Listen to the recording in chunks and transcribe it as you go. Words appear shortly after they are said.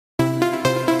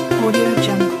Audio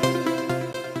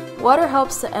Jungle. Water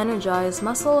helps to energize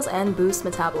muscles and boost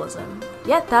metabolism,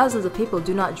 yet thousands of people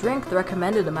do not drink the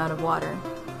recommended amount of water.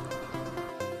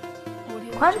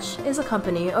 Quench is a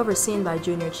company overseen by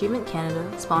Junior Achievement Canada,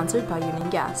 sponsored by Union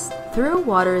Gas. Through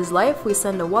Water is Life, we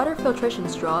send a water filtration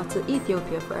straw to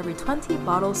Ethiopia for every 20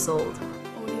 bottles sold.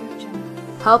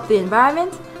 Help the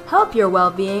environment, help your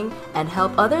well-being, and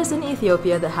help others in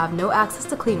Ethiopia that have no access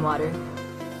to clean water.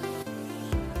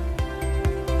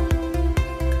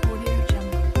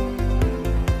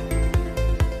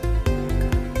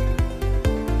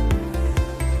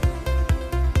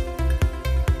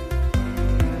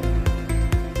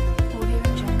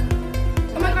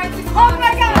 Oh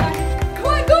my god! Come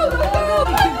on, go!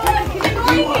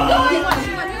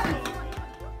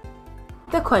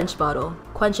 The Quench Bottle,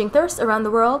 quenching thirst around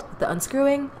the world with the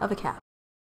unscrewing of a cap.